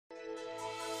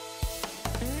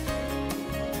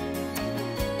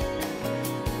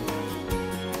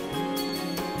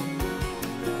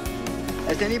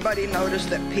Has anybody noticed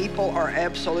that people are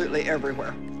absolutely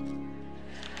everywhere?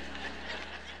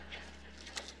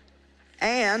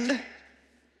 And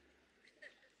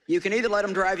you can either let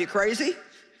them drive you crazy,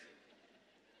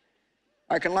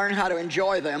 or you can learn how to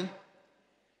enjoy them.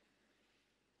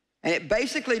 And it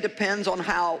basically depends on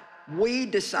how we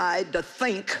decide to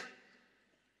think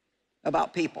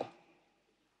about people.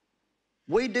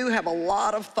 We do have a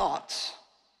lot of thoughts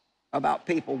about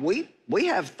people. We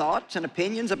have thoughts and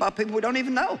opinions about people we don't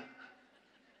even know.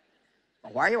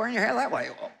 Well, why are you wearing your hair that way?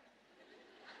 Well,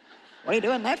 what are you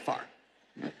doing that for?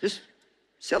 Just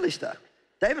silly stuff.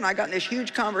 Dave and I got in this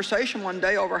huge conversation one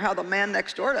day over how the man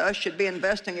next door to us should be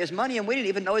investing his money, and we didn't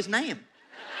even know his name.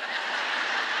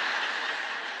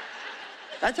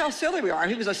 That's how silly we are.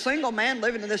 He was a single man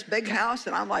living in this big house,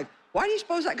 and I'm like, why do you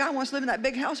suppose that guy wants to live in that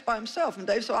big house by himself? And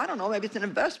Dave said, I don't know, maybe it's an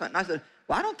investment. And I said,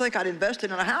 well, I don't think I'd invest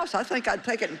it in a house. I think I'd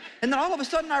take it. And then all of a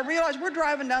sudden I realized we're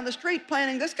driving down the street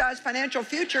planning this guy's financial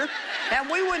future, and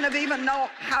we wouldn't have even known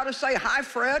how to say hi,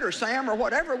 Fred or Sam or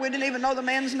whatever. We didn't even know the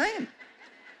man's name.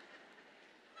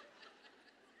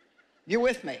 You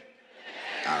with me?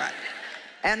 All right.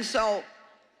 And so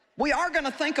we are going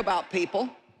to think about people,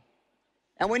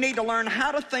 and we need to learn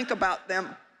how to think about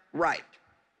them right.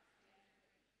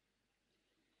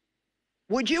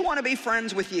 Would you want to be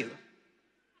friends with you?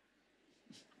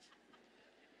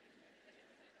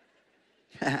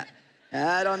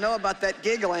 I don't know about that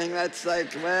giggling. That's like,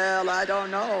 well, I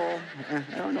don't know.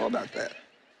 I don't know about that.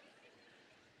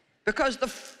 Because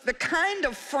the kind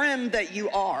of friend that you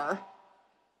are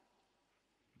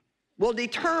will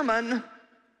determine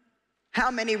how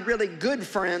many really good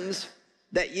friends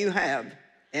that you have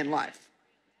in life.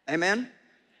 Amen?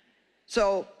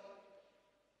 So,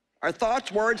 our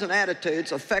thoughts, words, and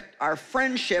attitudes affect our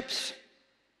friendships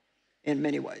in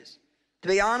many ways. To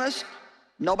be honest,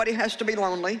 nobody has to be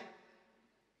lonely.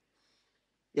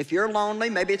 If you're lonely,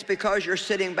 maybe it's because you're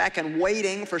sitting back and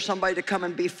waiting for somebody to come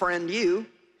and befriend you.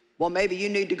 Well, maybe you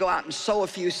need to go out and sow a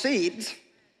few seeds,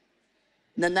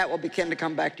 and then that will begin to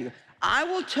come back to you. I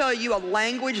will tell you a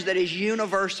language that is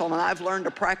universal, and I've learned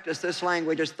to practice this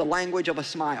language. It's the language of a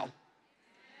smile.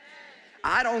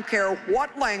 I don't care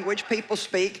what language people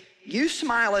speak. You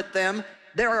smile at them.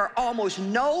 There are almost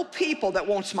no people that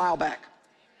won't smile back.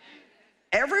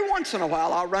 Every once in a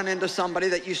while, I'll run into somebody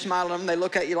that you smile at them, they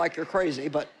look at you like you're crazy,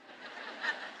 but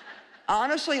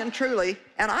honestly and truly,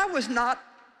 and I was not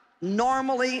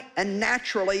normally and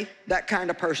naturally that kind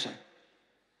of person.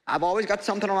 I've always got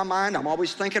something on my mind. I'm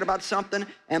always thinking about something,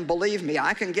 and believe me,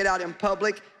 I can get out in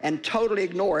public and totally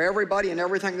ignore everybody and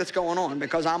everything that's going on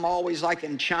because I'm always like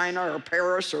in China or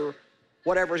Paris or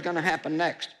whatever's going to happen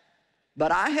next.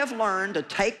 But I have learned to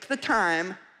take the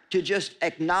time to just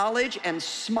acknowledge and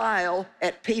smile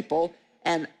at people,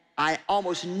 and I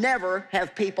almost never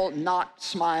have people not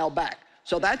smile back.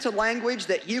 So that's a language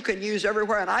that you can use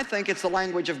everywhere, and I think it's the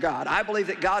language of God. I believe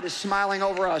that God is smiling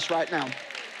over us right now.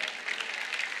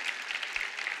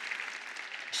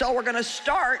 So we're going to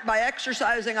start by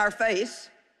exercising our face.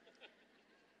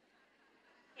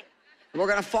 We're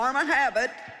going to form a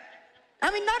habit. I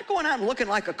mean, not going out and looking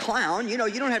like a clown. You know,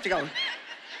 you don't have to go.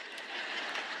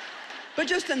 But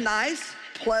just a nice,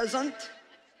 pleasant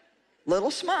little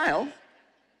smile.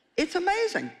 It's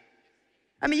amazing.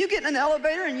 I mean, you get in an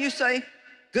elevator and you say,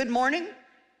 good morning.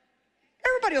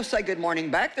 Everybody will say good morning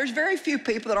back. There's very few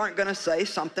people that aren't going to say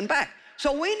something back.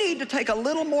 So we need to take a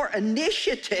little more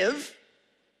initiative.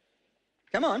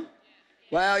 Come on.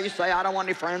 Well, you say, I don't want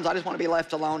any friends. I just want to be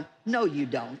left alone. No, you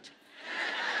don't.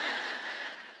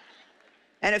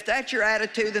 And if that's your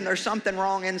attitude, then there's something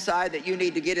wrong inside that you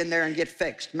need to get in there and get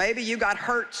fixed. Maybe you got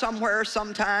hurt somewhere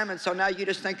sometime, and so now you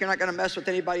just think you're not going to mess with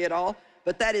anybody at all.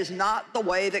 But that is not the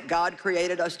way that God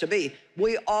created us to be.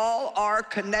 We all are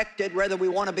connected whether we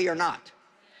want to be or not.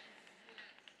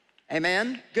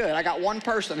 Amen? Good. I got one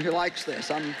person who likes this.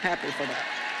 I'm happy for that.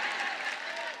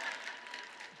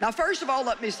 Now, first of all,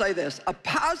 let me say this. A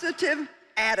positive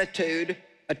attitude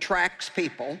attracts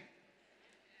people.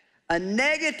 A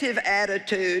negative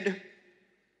attitude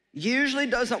usually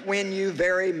doesn't win you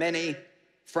very many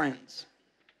friends.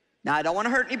 Now, I don't want to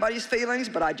hurt anybody's feelings,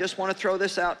 but I just want to throw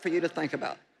this out for you to think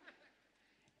about.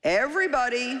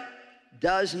 Everybody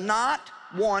does not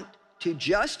want to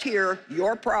just hear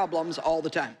your problems all the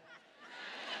time.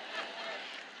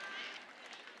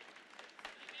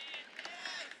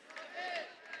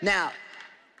 Now,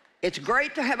 it's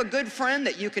great to have a good friend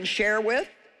that you can share with,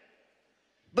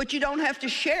 but you don't have to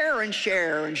share and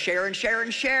share and share and share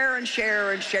and share and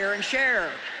share and share and share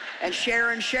and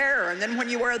share and share. And then when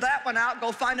you wear that one out,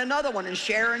 go find another one and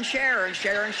share and share and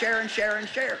share and share and share and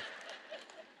share.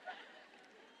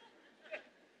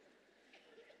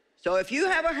 So if you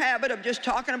have a habit of just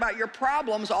talking about your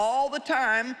problems all the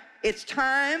time, it's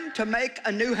time to make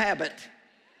a new habit.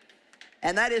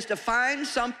 And that is to find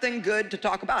something good to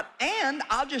talk about. And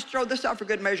I'll just throw this out for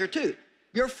good measure too.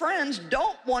 Your friends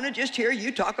don't want to just hear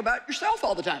you talk about yourself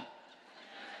all the time.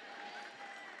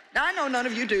 Now, I know none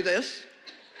of you do this.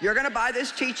 You're going to buy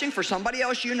this teaching for somebody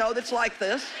else you know that's like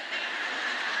this.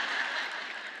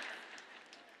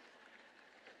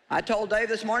 I told Dave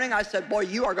this morning, I said, boy,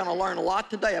 you are going to learn a lot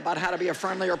today about how to be a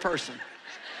friendlier person.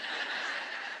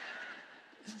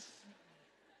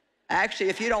 Actually,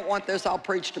 if you don't want this, I'll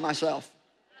preach to myself.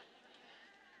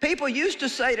 People used to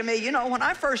say to me, you know, when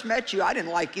I first met you, I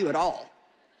didn't like you at all.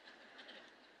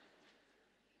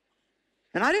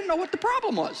 And I didn't know what the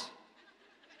problem was.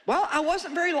 Well, I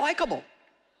wasn't very likable.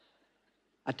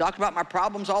 I talked about my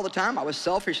problems all the time. I was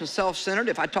selfish and self-centered.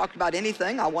 If I talked about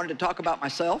anything, I wanted to talk about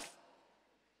myself.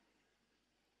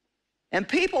 And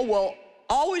people will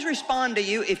always respond to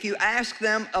you if you ask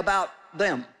them about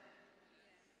them.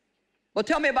 Well,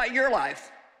 tell me about your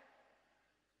life.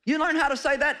 You learn how to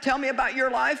say that, tell me about your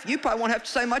life, you probably won't have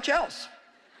to say much else.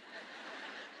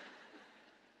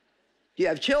 Do you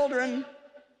have children?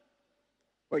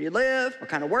 Where do you live? What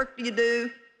kind of work do you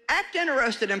do? Act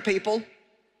interested in people,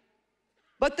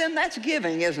 but then that's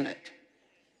giving, isn't it?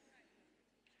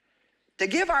 To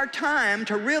give our time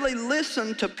to really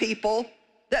listen to people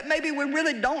that maybe we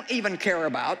really don't even care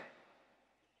about.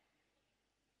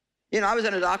 You know, I was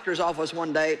in a doctor's office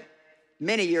one day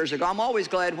many years ago. I'm always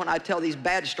glad when I tell these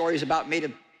bad stories about me to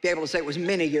be able to say it was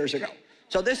many years ago.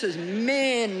 So this is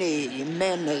many,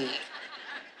 many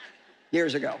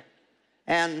years ago.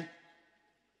 And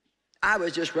I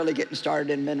was just really getting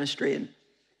started in ministry.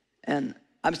 And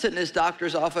I'm sitting in this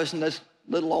doctor's office, and this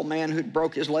little old man who'd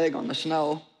broke his leg on the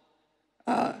snow,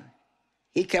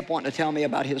 he kept wanting to tell me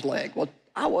about his leg. Well,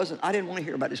 I didn't want to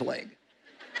hear about his leg.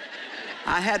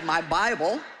 I had my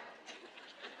Bible,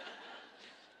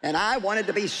 and I wanted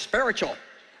to be spiritual.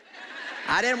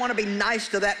 I didn't want to be nice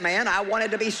to that man. I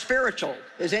wanted to be spiritual.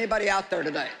 Is anybody out there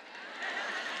today?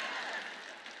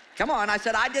 Come on, I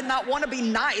said, I did not want to be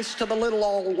nice to the little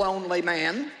old lonely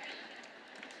man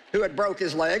who had broke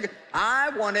his leg. I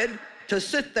wanted to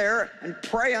sit there and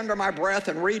pray under my breath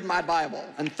and read my Bible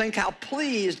and think how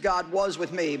pleased God was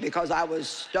with me because I was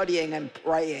studying and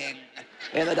praying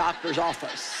in the doctor's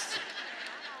office.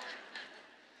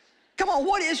 Come on,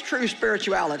 what is true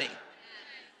spirituality?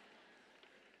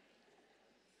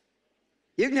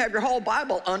 You can have your whole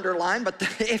Bible underlined, but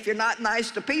if you're not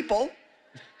nice to people,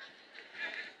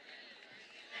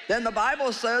 then the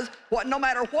Bible says, no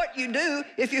matter what you do,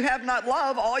 if you have not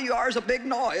love, all you are is a big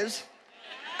noise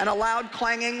and a loud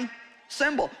clanging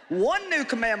cymbal. One new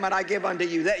commandment I give unto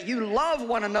you, that you love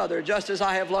one another just as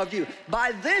I have loved you.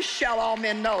 By this shall all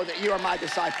men know that you are my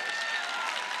disciples.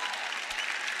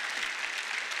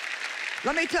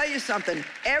 Let me tell you something.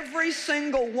 Every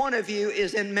single one of you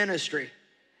is in ministry.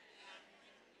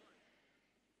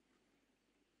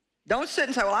 Don't sit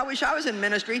and say, well, I wish I was in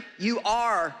ministry. You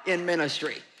are in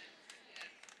ministry.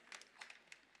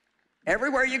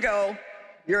 Everywhere you go,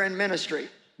 you're in ministry.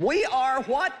 We are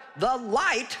what? The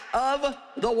light of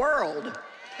the world.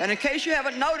 And in case you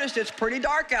haven't noticed, it's pretty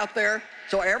dark out there.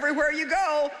 So everywhere you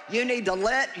go, you need to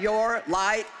let your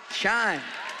light shine.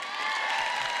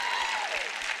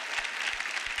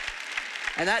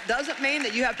 And that doesn't mean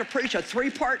that you have to preach a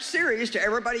 3-part series to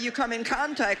everybody you come in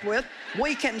contact with.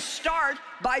 We can start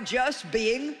by just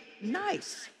being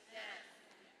nice.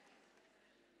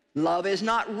 Love is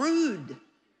not rude.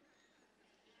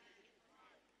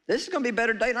 This is going to be a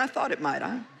better day than I thought it might.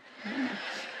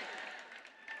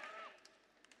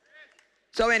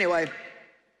 So anyway,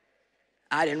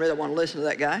 I didn't really want to listen to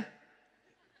that guy.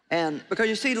 And because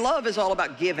you see, love is all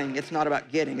about giving. It's not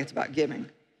about getting, it's about giving.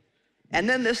 And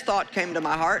then this thought came to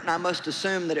my heart, and I must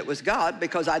assume that it was God,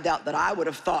 because I doubt that I would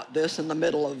have thought this in the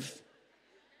middle of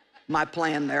my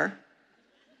plan there.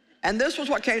 And this was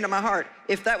what came to my heart.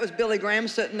 If that was Billy Graham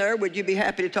sitting there, would you be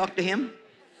happy to talk to him?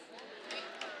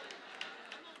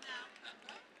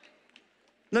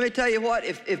 Let me tell you what,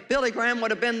 if Billy Graham would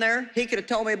have been there, he could have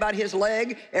told me about his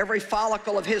leg, every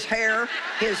follicle of his hair,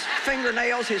 his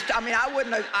fingernails,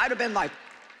 I'd have been like,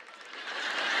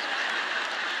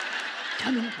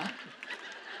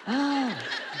 oh.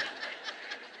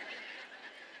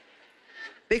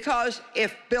 Because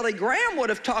if Billy Graham would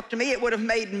have talked to me, it would have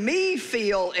made me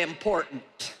feel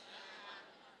important.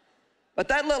 But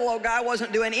that little old guy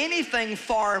wasn't doing anything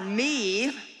for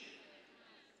me.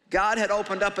 God had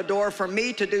opened up a door for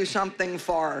me to do something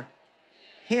for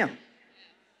him.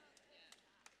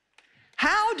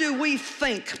 How do we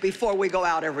think before we go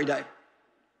out every day?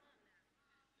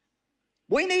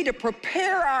 We need to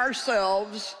prepare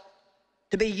ourselves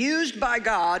to be used by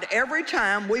God every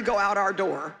time we go out our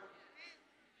door.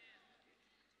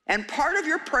 And part of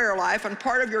your prayer life and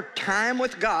part of your time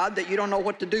with God that you don't know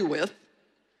what to do with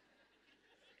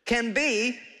can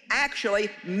be actually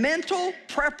mental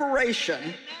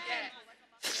preparation,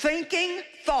 thinking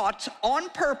thoughts on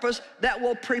purpose that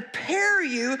will prepare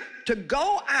you to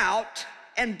go out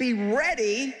and be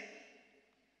ready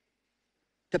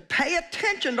to pay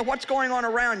attention to what's going on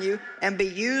around you and be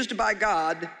used by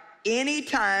God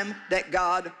anytime that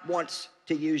God wants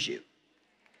to use you.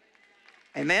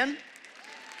 Amen?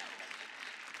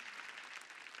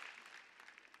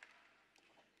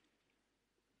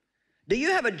 Do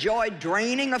you have a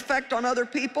joy-draining effect on other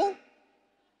people?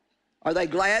 Are they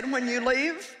glad when you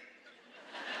leave?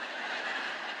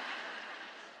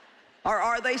 Or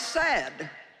are they sad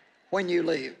when you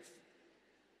leave?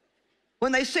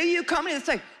 When they see you coming, they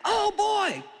say, oh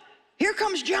boy, here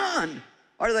comes John.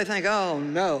 Or do they think, oh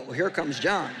no, here comes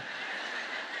John?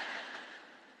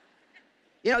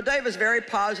 You know, Dave is very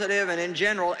positive, and in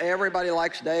general, everybody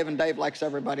likes Dave, and Dave likes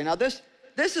everybody. Now this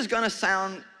is gonna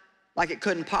sound like it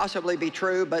couldn't possibly be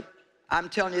true, but I'm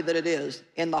telling you that it is.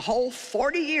 In the whole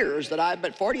 48 years I've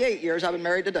been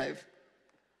married to Dave.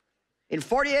 In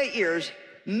 48 years,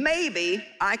 maybe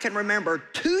I can remember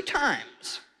 2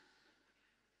 times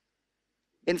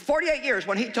in 48 years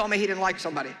when he told me he didn't like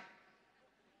somebody.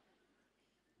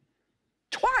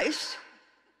 Twice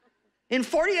in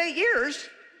 48 years,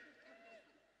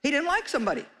 he didn't like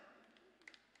somebody.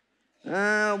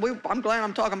 I'm glad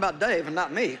I'm talking about Dave and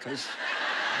not me, because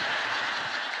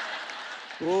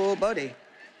oh, buddy.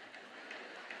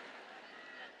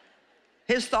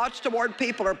 His thoughts toward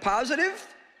people are positive.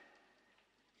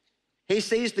 He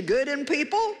sees the good in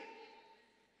people.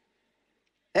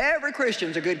 Every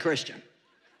Christian's a good Christian.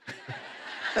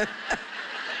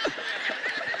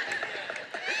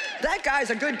 That guy's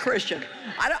a good Christian.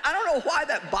 I don't know why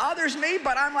that bothers me,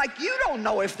 but I'm like, you don't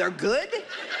know if they're good.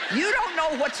 You don't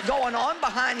know what's going on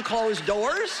behind closed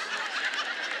doors.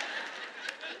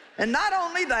 And not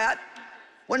only that,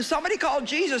 when somebody called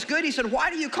Jesus good, he said, why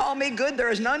do you call me good?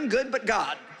 There is none good but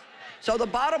God. So the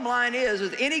bottom line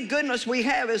is any goodness we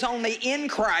have is only in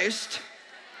Christ.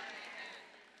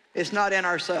 It's not in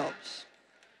ourselves.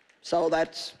 So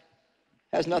that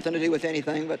has nothing to do with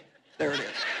anything, but there it is.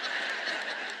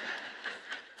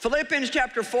 Philippians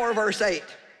chapter 4, verse 8.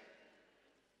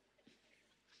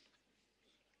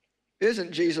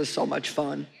 Isn't Jesus so much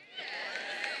fun?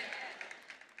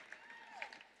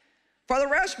 For the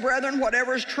rest, brethren,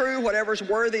 whatever is true, whatever is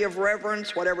worthy of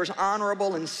reverence, whatever is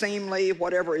honorable and seemly,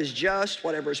 whatever is just,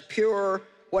 whatever is pure,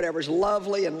 whatever is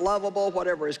lovely and lovable,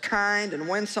 whatever is kind and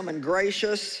winsome and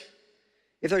gracious,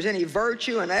 if there's any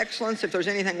virtue and excellence, if there's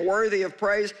anything worthy of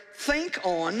praise, think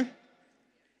on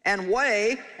and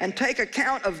weigh and take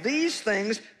account of these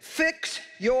things. Fix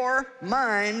your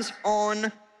minds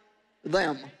on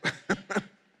them.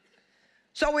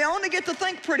 So we only get to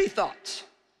think pretty thoughts.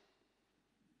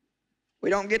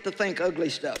 We don't get to think ugly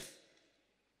stuff.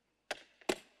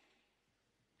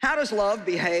 How does love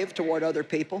behave toward other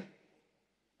people?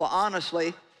 Well,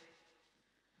 honestly,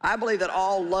 I believe that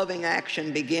all loving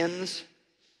action begins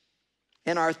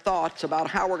in our thoughts about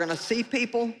how we're going to see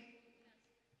people,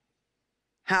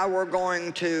 how we're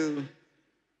going to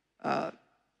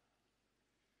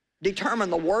determine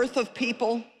the worth of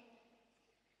people.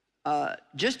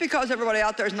 Just because everybody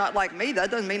out there is not like me,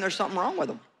 that doesn't mean there's something wrong with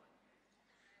them.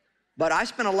 But I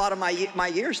spent a lot of my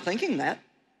years thinking that.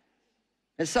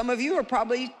 And some of you are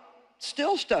probably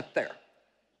still stuck there.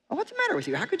 Well, what's the matter with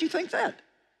you? How could you think that?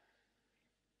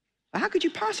 How could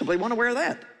you possibly want to wear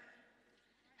that?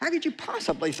 How could you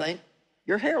possibly think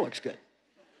your hair looks good?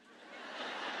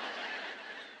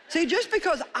 See, just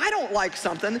because I don't like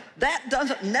something, that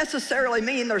doesn't necessarily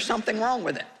mean there's something wrong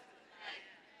with it.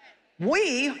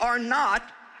 We are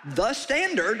not the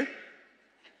standard.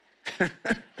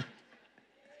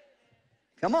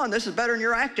 Come on, this is better than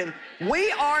you're acting.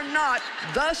 We are not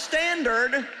the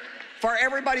standard for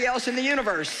everybody else in the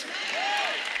universe.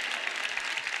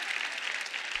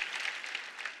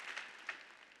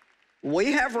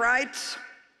 We have rights,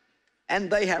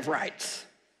 and they have rights.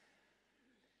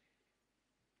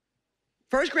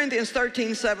 1 Corinthians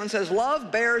 13:7 says,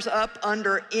 love bears up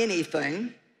under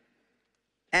anything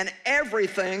and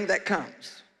everything that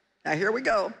comes. Now here we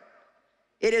go.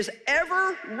 It is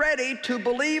ever ready to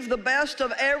believe the best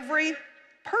of every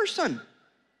person.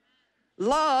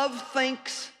 Love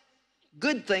thinks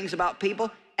good things about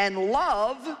people, and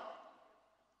love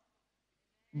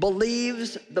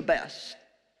believes the best.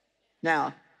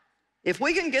 Now, if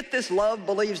we can get this love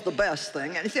believes the best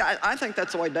thing, and you see, I think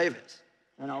that's the way Dave is.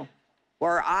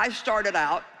 where I started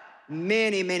out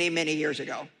many, many, many years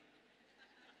ago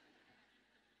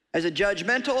as a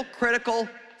judgmental, critical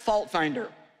fault finder.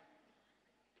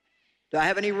 Do I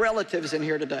have any relatives in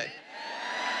here today?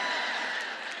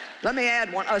 Let me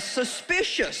add one, a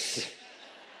suspicious,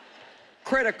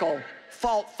 critical,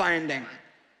 fault-finding,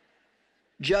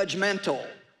 judgmental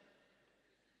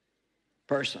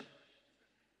person.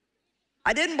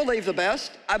 I didn't believe the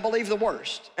best, I believed the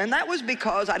worst. And that was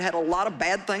because I'd had a lot of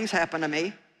bad things happen to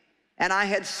me, and I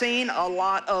had seen a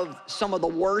lot of some of the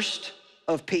worst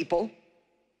of people.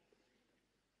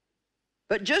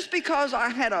 But just because I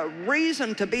had a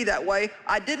reason to be that way,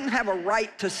 I didn't have a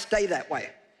right to stay that way.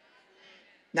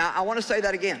 Now, I want to say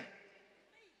that again.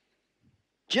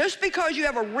 Just because you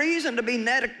have a reason to be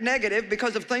negative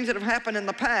because of things that have happened in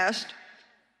the past,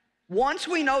 once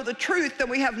we know the truth, then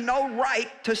we have no right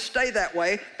to stay that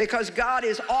way, because God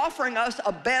is offering us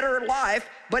a better life,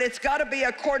 but it's got to be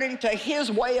according to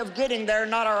His way of getting there,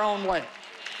 not our own way.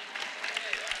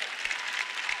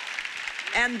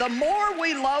 And the more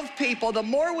we love people, the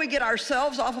more we get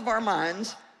ourselves off of our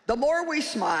minds, the more we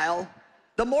smile,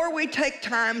 the more we take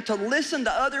time to listen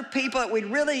to other people that we'd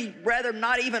really rather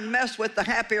not even mess with, the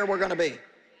happier we're going to be.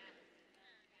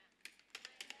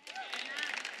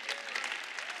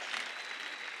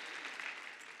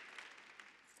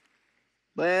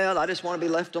 Well, I just want to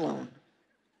be left alone.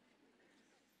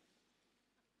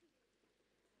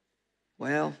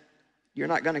 Well, you're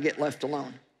not going to get left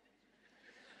alone.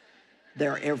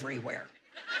 They're everywhere.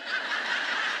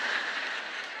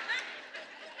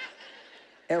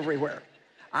 Everywhere.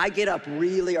 I get up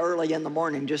really early in the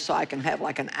morning just so I can have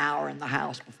like an hour in the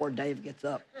house before Dave gets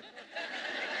up.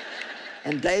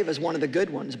 And Dave is one of the good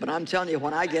ones, but I'm telling you,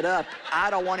 when I get up, I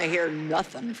don't want to hear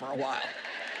nothing for a while.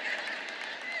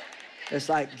 It's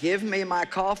like, give me my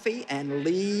coffee and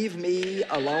leave me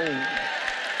alone.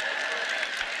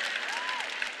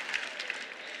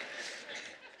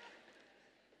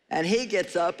 And he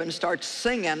gets up and starts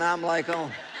singing. I'm like, oh,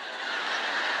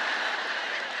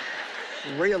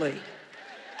 really?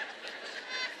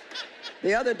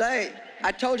 The other day,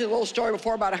 I told you a little story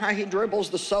before about how he dribbles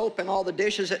the soap and all the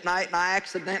dishes at night, and I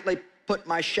accidentally put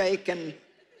my shake in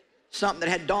something that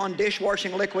had Dawn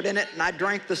dishwashing liquid in it, and I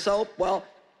drank the soap. Well,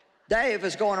 Dave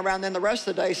is going around then the rest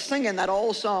of the day singing that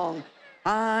old song,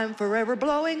 I'm forever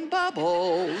blowing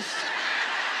bubbles.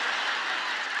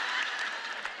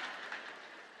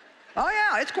 Oh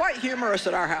yeah, it's quite humorous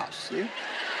at our house. See?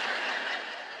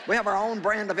 We have our own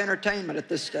brand of entertainment at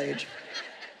this stage.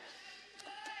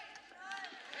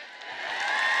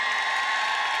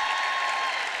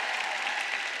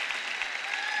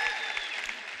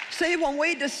 See, when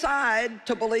we decide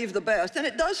to believe the best, and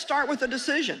it does start with a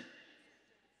decision.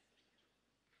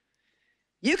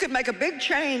 You could make a big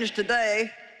change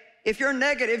today if you're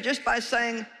negative just by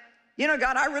saying, you know,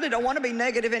 God, I really don't want to be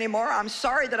negative anymore. I'm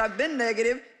sorry that I've been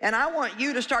negative, and I want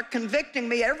you to start convicting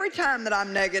me every time that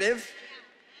I'm negative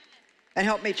and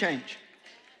help me change.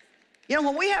 You know,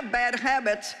 when we have bad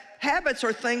habits, habits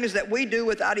are things that we do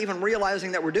without even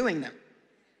realizing that we're doing them.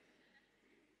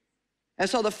 And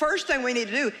so the first thing we need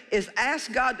to do is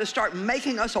ask God to start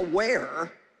making us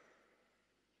aware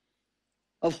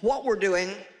of what we're doing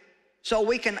so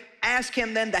we can ask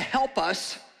Him then to help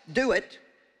us do it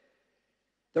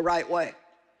the right way.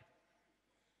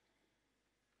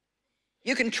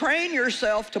 You can train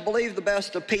yourself to believe the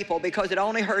best of people because it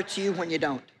only hurts you when you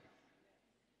don't.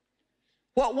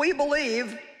 What we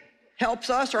believe helps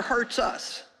us or hurts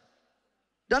us.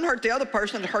 Doesn't hurt the other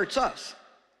person, it hurts us.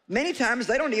 Many times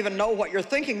they don't even know what you're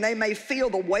thinking. They may feel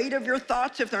the weight of your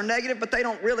thoughts if they're negative, but they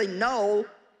don't really know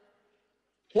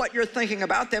what you're thinking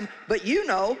about them. But you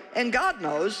know, and God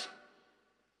knows,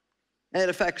 and it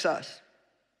affects us.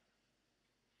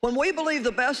 When we believe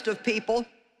the best of people,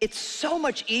 it's so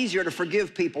much easier to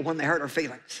forgive people when they hurt our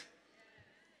feelings.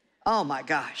 Oh my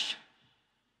gosh.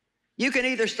 You can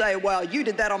either say, well, you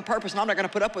did that on purpose and I'm not going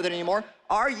to put up with it anymore,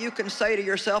 or you can say to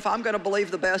yourself, I'm going to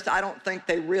believe the best. I don't think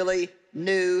they really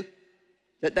knew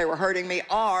that they were hurting me,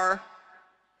 or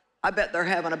I bet they're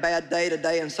having a bad day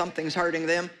today and something's hurting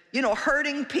them. You know,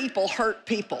 hurting people hurt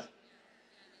people.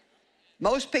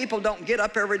 Most people don't get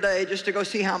up every day just to go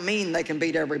see how mean they can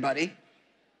be to everybody.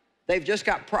 They've just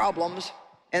got problems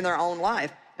in their own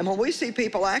life. And when we see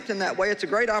people acting that way, it's a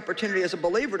great opportunity as a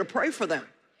believer to pray for them.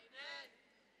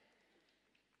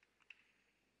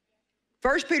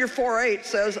 1 Peter 4:8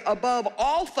 says, above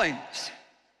all things,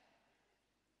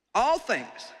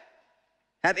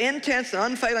 have intense and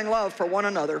unfailing love for one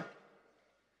another,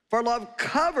 for love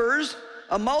covers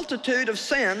a multitude of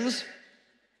sins,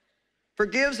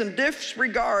 forgives and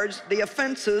disregards the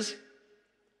offenses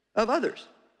of others.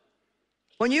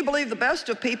 When you believe the best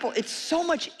of people, it's so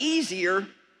much easier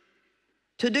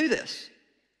to do this.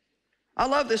 I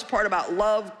love this part about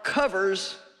love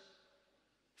covers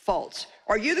faults.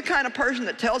 Are you the kind of person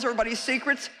that tells everybody's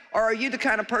secrets, or are you the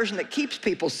kind of person that keeps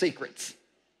people's secrets?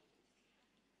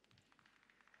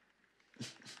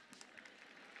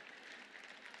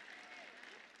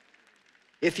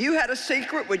 If you had a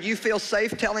secret, would you feel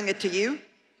safe telling it to you?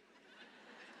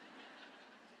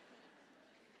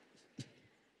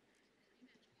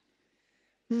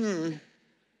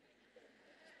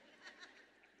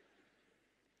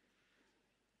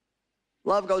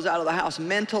 Love goes out of the house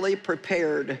mentally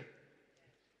prepared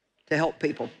to help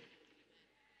people.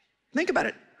 Think about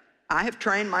it. I have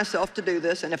trained myself to do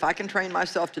this, and if I can train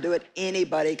myself to do it,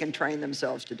 anybody can train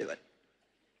themselves to do it.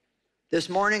 This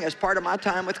morning, as part of my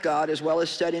time with God, as well as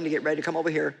studying to get ready to come over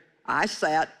here, I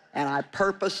sat and I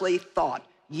purposely thought.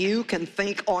 You can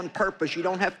think on purpose. You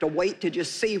don't have to wait to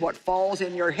just see what falls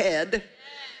in your head.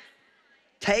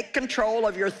 Take control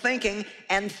of your thinking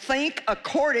and think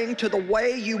according to the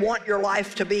way you want your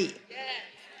life to be.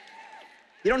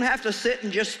 You don't have to sit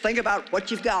and just think about what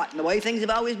you've got and the way things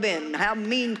have always been and how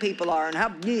mean people are and how...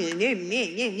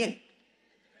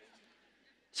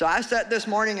 So I sat this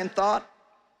morning and thought,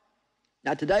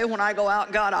 now today when I go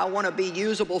out, God, I want to be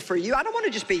usable for you. I don't want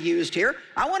to just be used here.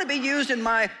 I want to be used in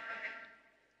my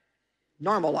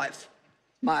normal life,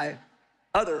 my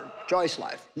other Joyce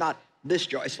life, not this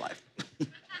Joyce life.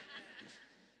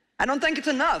 I don't think it's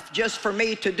enough just for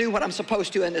me to do what I'm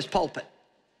supposed to in this pulpit.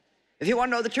 If you want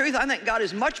to know the truth, I think God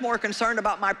is much more concerned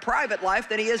about my private life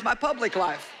than he is my public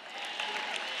life.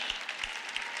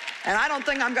 And I don't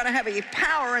think I'm going to have any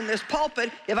power in this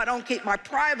pulpit if I don't keep my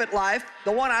private life,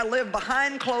 the one I live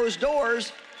behind closed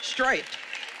doors, straight.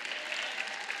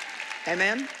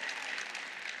 Amen?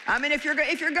 I mean, if you're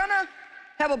going to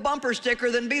have a bumper sticker,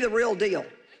 then be the real deal.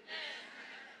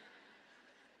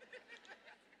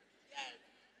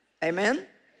 Amen?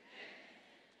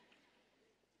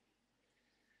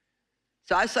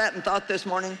 So I sat and thought this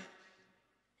morning,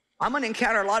 I'm going to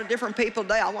encounter a lot of different people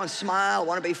today. I want to smile. I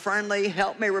want to be friendly.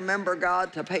 Help me remember,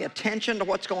 God, to pay attention to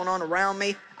what's going on around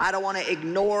me. I don't want to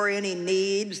ignore any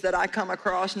needs that I come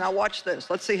across. Now watch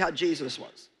this. Let's see how Jesus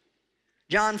was.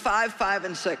 John 5,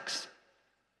 and 6.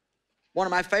 One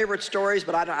of my favorite stories,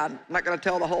 but I'm not going to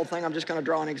tell the whole thing. I'm just going to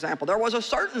draw an example. There was a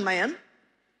certain man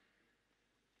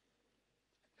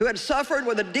who had suffered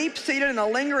with a deep-seated and a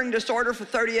lingering disorder for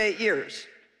 38 years.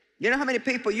 You know how many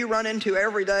people you run into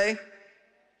every day?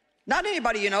 Not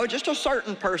anybody you know, just a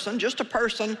certain person, just a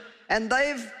person, and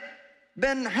they've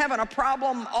been having a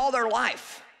problem all their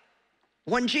life.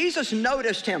 When Jesus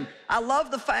noticed him, I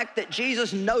love the fact that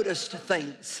Jesus noticed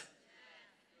things.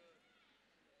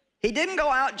 He didn't go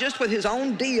out just with his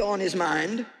own deal on his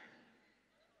mind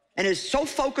and is so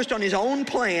focused on his own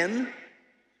plan.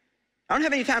 I don't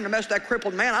have any time to mess with that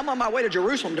crippled man. I'm on my way to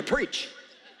Jerusalem to preach.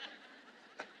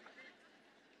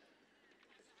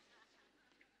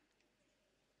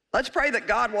 Let's pray that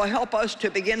God will help us to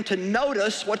begin to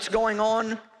notice what's going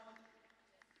on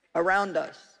around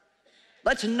us.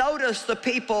 Let's notice the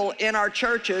people in our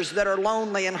churches that are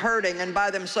lonely and hurting and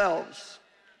by themselves.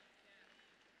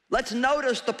 Let's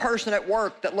notice the person at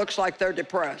work that looks like they're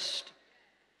depressed.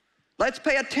 Let's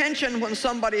pay attention when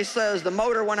somebody says, the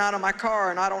motor went out of my car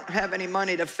and I don't have any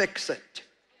money to fix it.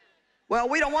 Well,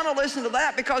 we don't want to listen to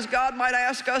that because God might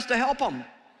ask us to help them.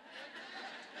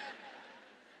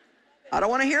 I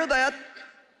don't want to hear that.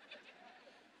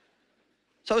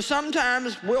 So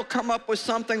sometimes we'll come up with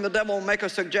something, the devil will make a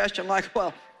suggestion like,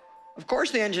 well, of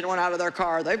course the engine went out of their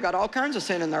car. They've got all kinds of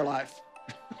sin in their life.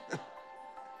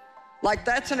 Like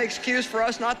that's an excuse for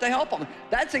us not to help them.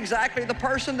 That's exactly the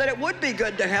person that it would be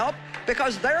good to help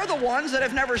because they're the ones that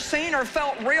have never seen or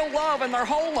felt real love in their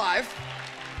whole life.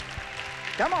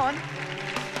 Come on.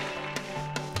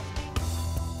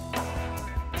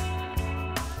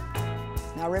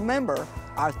 Now remember,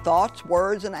 our thoughts,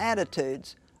 words, and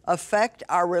attitudes affect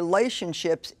our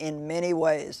relationships in many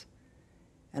ways.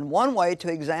 And one way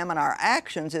to examine our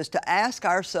actions is to ask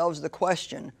ourselves the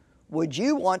question, would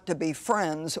you want to be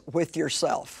friends with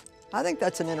yourself? I think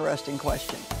that's an interesting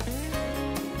question.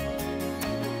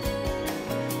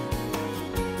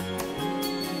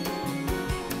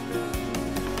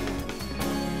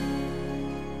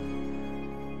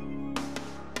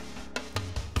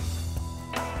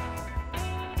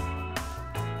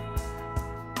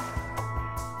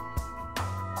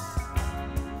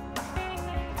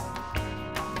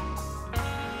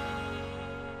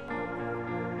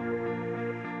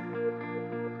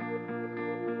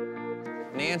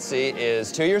 Nancy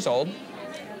is 2 years old,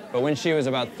 but when she was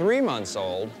about 3 months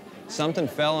old, something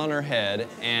fell on her head,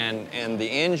 and the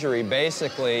injury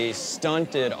basically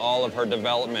stunted all of her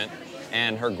development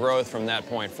and her growth from that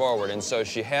point forward. And so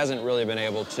she hasn't really been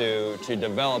able to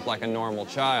develop like a normal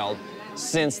child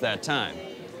since that time.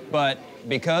 But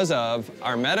because of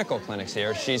our medical clinics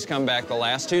here, she's come back the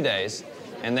last 2 days,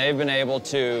 and they've been able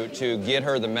to get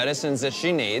her the medicines that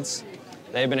she needs.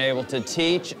 They've been able to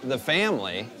teach the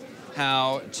family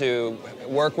how to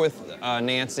work with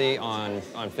Nancy on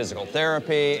physical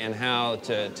therapy and how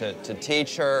to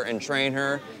teach her and train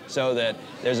her, so that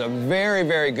there's a very,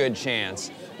 very good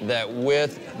chance that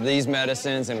with these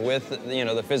medicines and with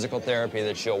the physical therapy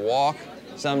that she'll walk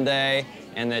someday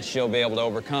and that she'll be able to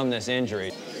overcome this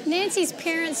injury. Nancy's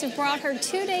parents have brought her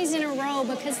 2 days in a row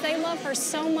because they love her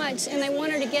so much and they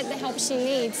want her to get the help she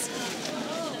needs.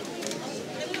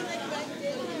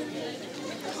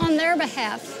 On their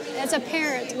behalf, as a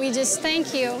parent, we just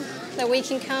thank you that we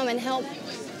can come and help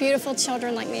beautiful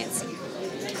children like Nancy.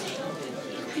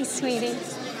 Hi, sweetie.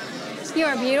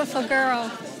 You're a beautiful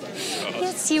girl.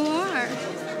 Yes, you are.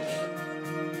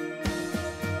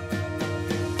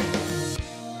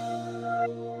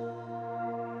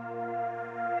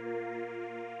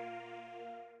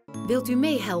 Wilt u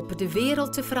meehelpen de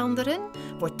wereld te veranderen?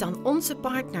 Word dan onze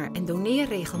partner en doneer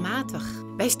regelmatig.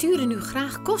 Wij sturen u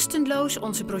graag kostenloos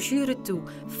onze brochure toe.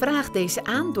 Vraag deze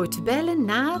aan door te bellen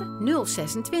naar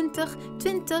 026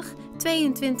 20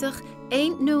 22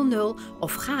 100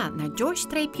 of ga naar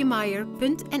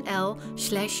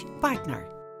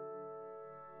joyce-meyer.nl/partner.